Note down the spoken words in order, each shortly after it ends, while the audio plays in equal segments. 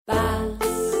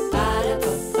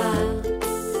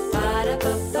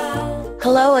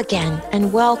Hello again,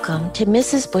 and welcome to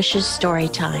Mrs. Bush's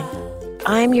Storytime.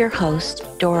 I'm your host,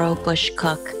 Doro Bush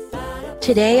Cook.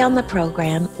 Today on the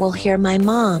program, we'll hear my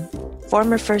mom,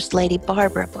 former First Lady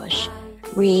Barbara Bush,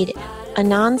 read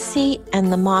Anansi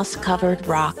and the Moss-Covered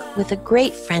Rock with a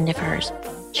great friend of hers,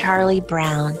 Charlie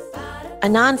Brown.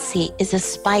 Anansi is a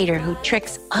spider who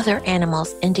tricks other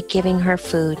animals into giving her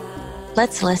food.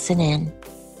 Let's listen in.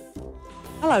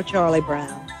 Hello, Charlie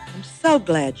Brown. I'm so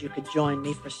glad you could join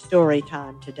me for story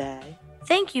time today.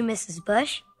 Thank you, Mrs.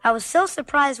 Bush. I was so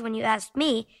surprised when you asked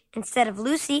me instead of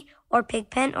Lucy or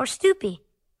Pigpen or Stoopy.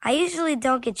 I usually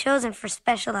don't get chosen for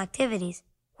special activities.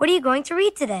 What are you going to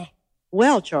read today?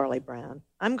 Well, Charlie Brown,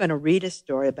 I'm going to read a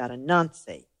story about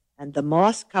Anansi and the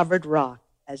moss-covered rock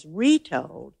as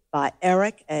retold by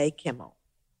Eric A. Kimmel.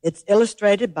 It's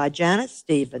illustrated by Janet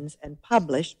Stevens and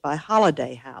published by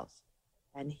Holiday House.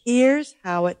 And here's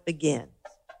how it begins.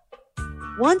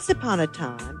 Once upon a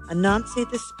time, Anansi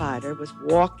the spider was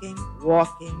walking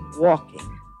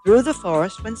through the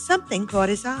forest when something caught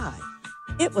his eye.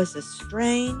 It was a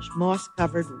strange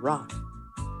moss-covered rock.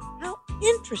 How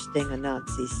interesting,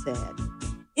 Anansi said.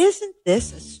 Isn't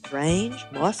this a strange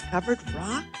moss-covered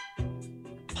rock?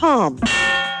 Pum!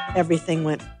 Everything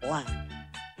went black.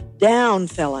 Down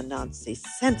fell Anansi,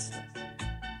 senseless.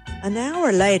 An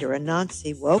hour later,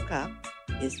 Anansi woke up.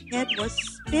 His head was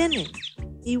spinning.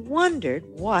 He wondered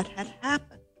what had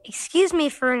happened. Excuse me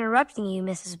for interrupting you,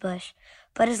 Mrs. Bush,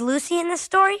 but is Lucy in this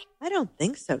story? I don't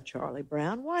think so, Charlie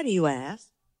Brown. Why do you ask?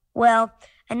 Well,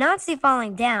 Anansi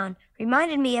falling down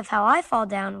reminded me of how I fall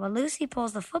down when Lucy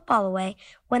pulls the football away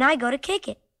when I go to kick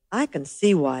it. I can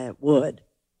see why it would.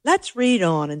 Let's read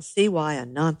on and see why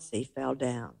Anansi fell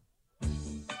down.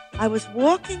 I was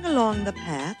walking along the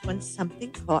path when something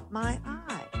caught my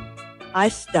eye. I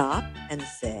stopped and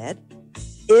said,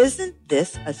 "Isn't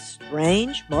this a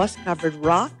strange moss-covered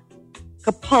rock?"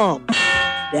 Kapum!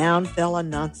 Down fell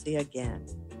Anansi again.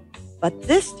 But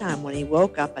this time when he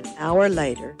woke up an hour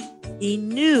later, he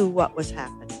knew what was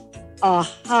happening.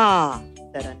 "Aha!"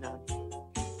 said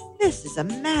Anansi. "This is a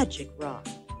magic rock.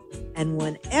 And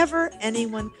whenever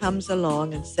anyone comes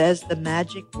along and says the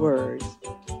magic words,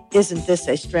 'Isn't this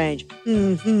a strange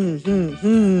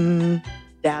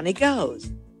down he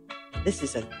goes." "This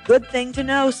is a good thing to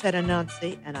know," said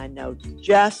Anansi, "and I know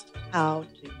just how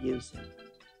to use it."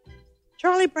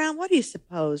 Charlie Brown, what do you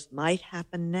suppose might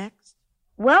happen next?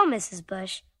 Well, Mrs.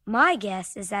 Bush, my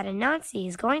guess is that Anansi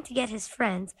is going to get his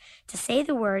friends to say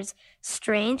the words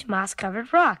strange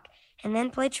moss-covered rock and then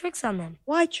play tricks on them.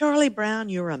 Why, Charlie Brown,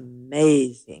 you're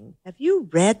amazing. Have you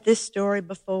read this story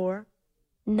before?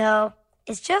 No,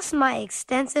 it's just my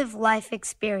extensive life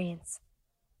experience.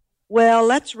 Well,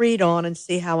 let's read on and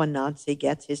see how Anansi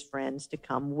gets his friends to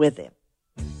come with him.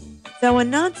 So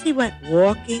Anansi went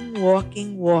walking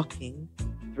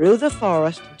through the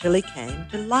forest until he came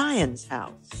to Lion's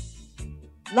house.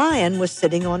 Lion was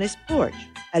sitting on his porch.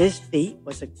 At his feet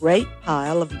was a great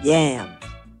pile of yams.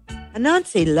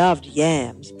 Anansi loved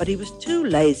yams, but he was too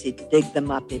lazy to dig them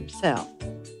up himself.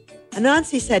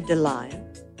 Anansi said to Lion,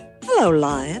 "Hello,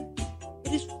 Lion.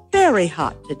 It is very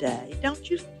hot today. Don't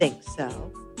you think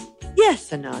so?" "Yes,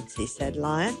 Anansi," said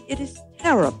Lion. "It is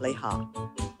terribly hot."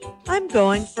 "I'm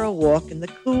going for a walk in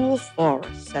the cool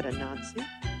forest," said Anansi.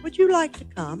 "Would you like to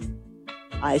come?"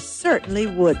 "I certainly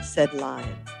would," said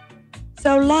Lion.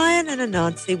 So Lion and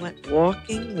Anansi went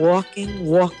walking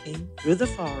through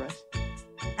the forest.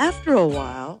 After a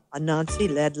while, Anansi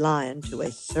led Lion to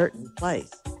a certain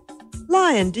place.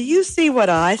 "Lion, do you see what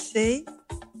I see?"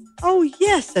 "Oh,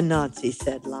 yes, Anansi,"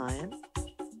 said Lion.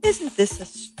 "Isn't this a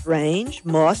strange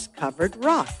moss-covered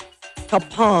rock?"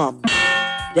 Kapum!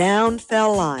 Down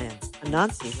fell Lion.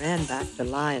 Anansi ran back to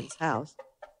Lion's house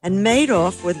and made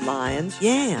off with Lion's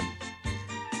yams.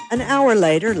 An hour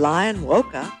later, Lion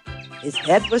woke up. His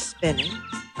head was spinning.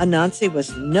 Anansi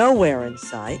was nowhere in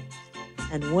sight.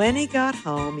 And when he got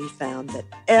home, he found that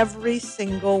every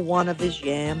single one of his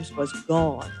yams was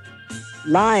gone.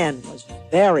 Lion was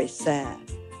very sad,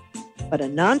 but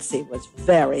Anansi was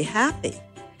very happy.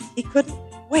 He couldn't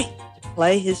wait to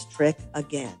play his trick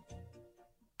again.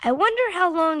 I wonder how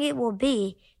long it will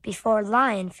be before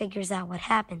Lion figures out what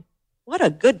happened. What a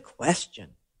good question.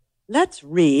 Let's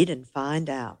read and find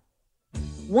out.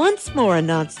 Once more,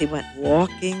 Anansi went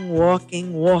walking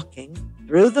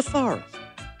through the forest.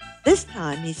 This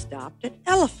time he stopped at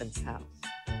Elephant's house.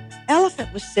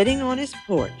 Elephant was sitting on his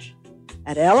porch.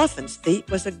 At Elephant's feet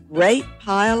was a great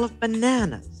pile of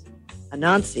bananas.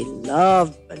 Anansi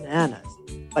loved bananas,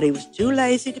 but he was too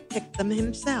lazy to pick them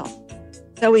himself.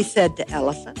 So he said to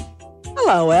Elephant,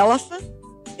 "Hello, Elephant.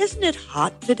 Isn't it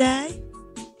hot today?"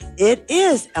 "It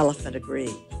is," Elephant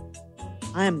agreed.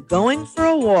 I am going for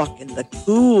a walk in the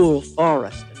cool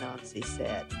forest, Anansi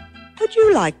said. Would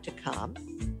you like to come?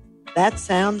 That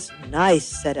sounds nice,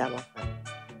 said Elephant.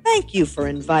 Thank you for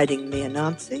inviting me,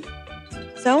 Anansi.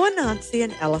 So Anansi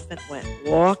and Elephant went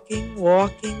walking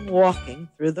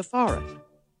through the forest.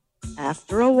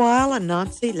 After a while,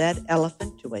 Anansi led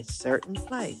Elephant to a certain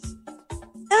place.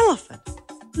 Elephant,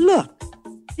 look,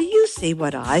 do you see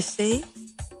what I see?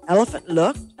 Elephant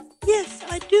looked. Yes,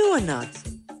 I do,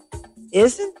 Anansi.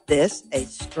 Isn't this a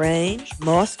strange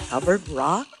moss-covered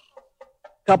rock?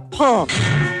 Kapum!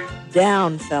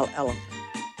 Down fell Elephant.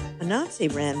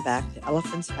 Anansi ran back to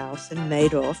Elephant's house and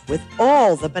made off with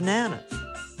all the bananas.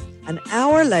 An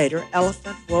hour later,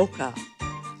 Elephant woke up.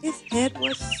 His head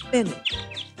was spinning.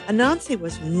 Anansi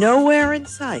was nowhere in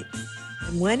sight,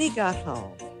 and when he got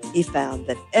home, he found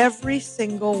that every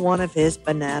single one of his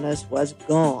bananas was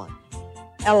gone.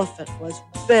 Elephant was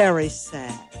very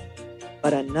sad,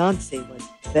 but Anansi was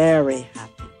very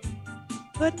happy.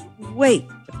 Couldn't wait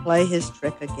to play his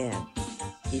trick again.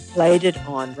 He played it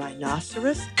on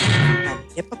rhinoceros and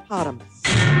hippopotamus.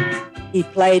 He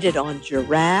played it on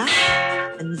giraffe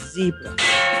and zebra.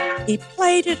 He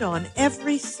played it on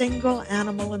every single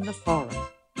animal in the forest.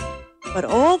 But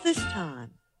all this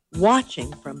time,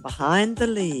 watching from behind the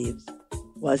leaves,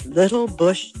 was Little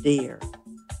Bush Deer.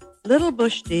 Little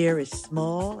Bush Deer is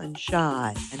small and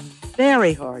shy and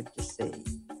very hard to see.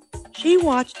 She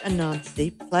watched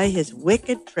Anansi play his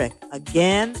wicked trick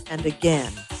again and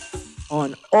again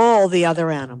on all the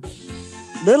other animals.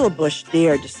 Little Bush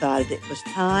Deer decided it was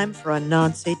time for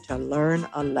Anansi to learn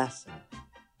a lesson.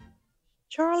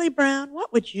 Charlie Brown,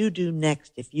 what would you do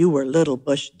next if you were Little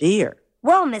Bush Deer?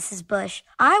 Well, Mrs. Bush,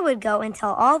 I would go and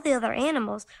tell all the other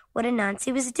animals what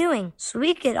Anansi was doing, so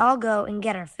we could all go and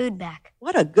get our food back.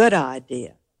 What a good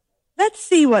idea. Let's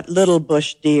see what Little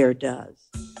Bush Deer does.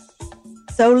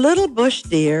 So Little Bush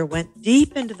Deer went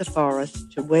deep into the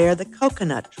forest to where the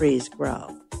coconut trees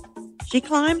grow. She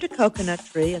climbed a coconut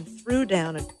tree and threw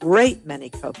down a great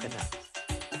many coconuts.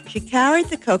 She carried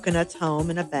the coconuts home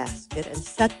in a basket and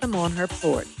set them on her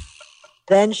porch.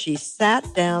 Then she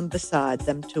sat down beside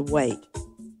them to wait.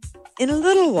 In a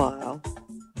little while,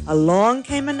 along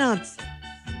came Anansi.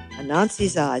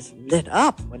 Anansi's eyes lit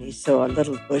up when he saw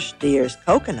Little Bush Deer's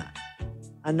coconut.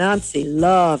 Anansi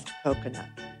loved coconuts.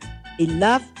 He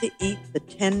loved to eat the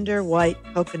tender white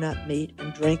coconut meat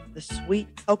and drink the sweet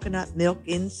coconut milk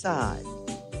inside.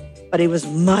 But he was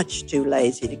much too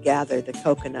lazy to gather the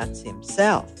coconuts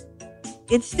himself.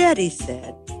 Instead, he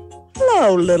said,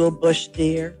 "Hello, Little Bush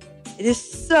Deer. It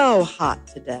is so hot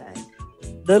today."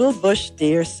 Little Bush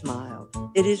Deer smiled.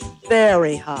 "It is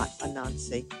very hot,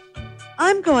 Anansi.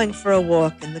 I'm going for a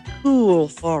walk in the cool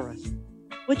forest.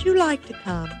 Would you like to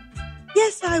come?"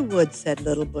 "Yes, I would," said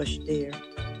Little Bush Deer.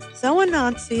 So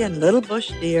Anansi and Little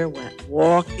Bush Deer went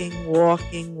walking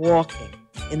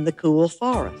in the cool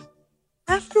forest.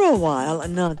 After a while,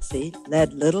 Anansi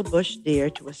led Little Bush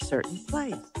Deer to a certain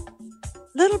place.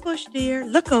 "Little Bush Deer,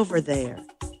 look over there.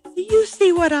 Do you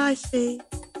see what I see?"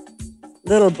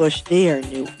 Little Bush Deer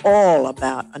knew all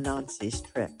about Anansi's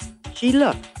trick. She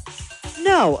looked.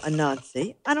 "No,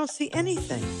 Anansi, I don't see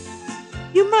anything."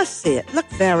 "You must see it. Look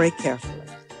very carefully."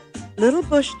 Little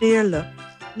Bush Deer looked.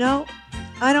 "No,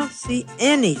 I don't see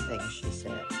anything," she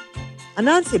said.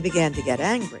 Anansi began to get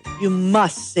angry. "You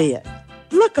must see it.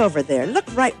 Look over there. Look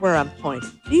right where I'm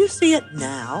pointing. Do you see it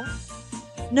now?"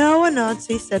 "No,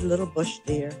 Anansi," said Little Bush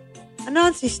Deer.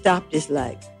 Anansi stopped his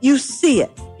leg. "You see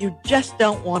it. You just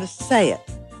don't want to say it."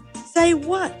 "Say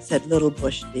what?" said Little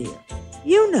Bush Deer.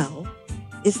 "You know.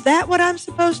 Is that what I'm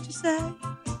supposed to say?"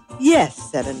 "Yes,"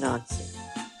 said Anansi.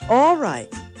 "All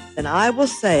right. Then I will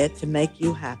say it to make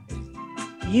you happy."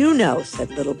 "You know," said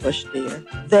Little Bush Deer.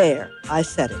 "There, I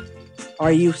said it.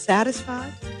 Are you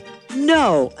satisfied?"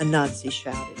 "No," Anansi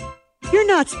shouted.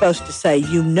 "You're not supposed to say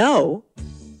you know."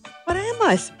 "What am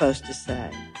I supposed to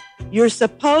say?" "You're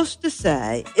supposed to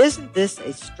say, 'Isn't this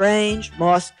a strange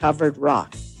moss-covered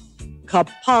rock?'"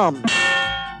 Kapum!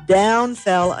 Down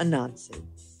fell Anansi.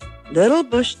 Little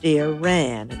Bush Deer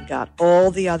ran and got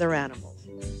all the other animals.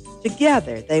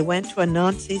 Together, they went to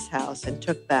Anansi's house and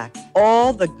took back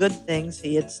all the good things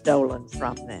he had stolen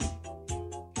from them.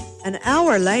 An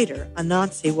hour later,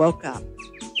 Anansi woke up.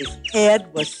 His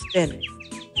head was spinning.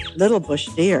 Little Bush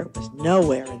Deer was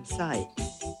nowhere in sight.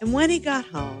 And when he got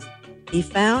home, he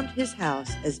found his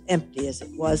house as empty as it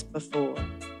was before.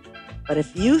 But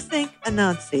if you think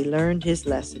Anansi learned his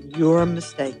lesson, you're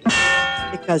mistaken,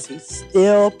 because he's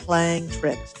still playing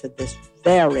tricks to this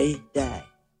very day.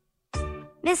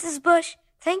 Mrs. Bush,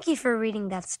 thank you for reading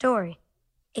that story.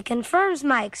 It confirms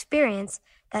my experience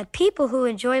that people who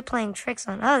enjoy playing tricks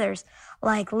on others,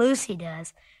 like Lucy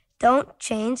does, don't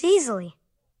change easily.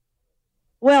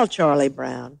 Well, Charlie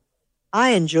Brown, I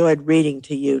enjoyed reading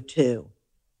to you, too.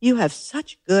 You have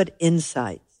such good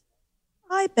insights.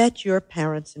 I bet your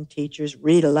parents and teachers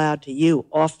read aloud to you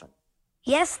often.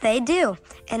 Yes, they do.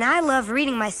 And I love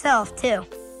reading myself, too.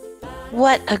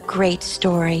 What a great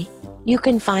story. You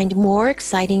can find more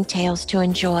exciting tales to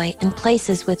enjoy in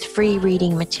places with free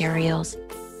reading materials.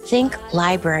 Think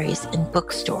libraries and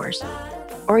bookstores.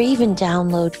 Or even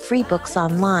download free books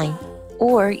online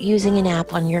or using an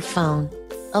app on your phone.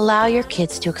 Allow your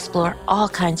kids to explore all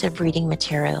kinds of reading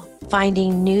material,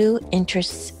 finding new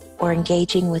interests or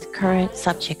engaging with current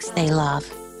subjects they love.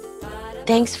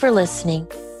 Thanks for listening.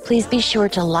 Please be sure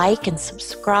to like and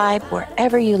subscribe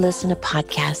wherever you listen to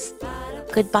podcasts.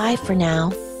 Goodbye for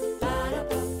now.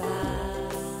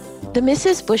 The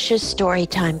Mrs. Bush's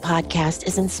Storytime podcast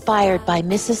is inspired by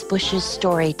Mrs. Bush's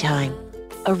Storytime,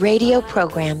 a radio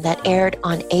program that aired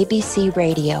on ABC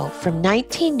Radio from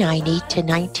 1990 to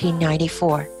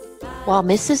 1994, while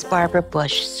Mrs. Barbara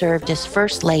Bush served as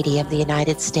First Lady of the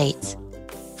United States.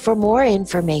 For more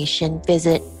information,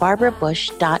 visit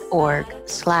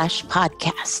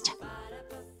barbarabush.org/podcast.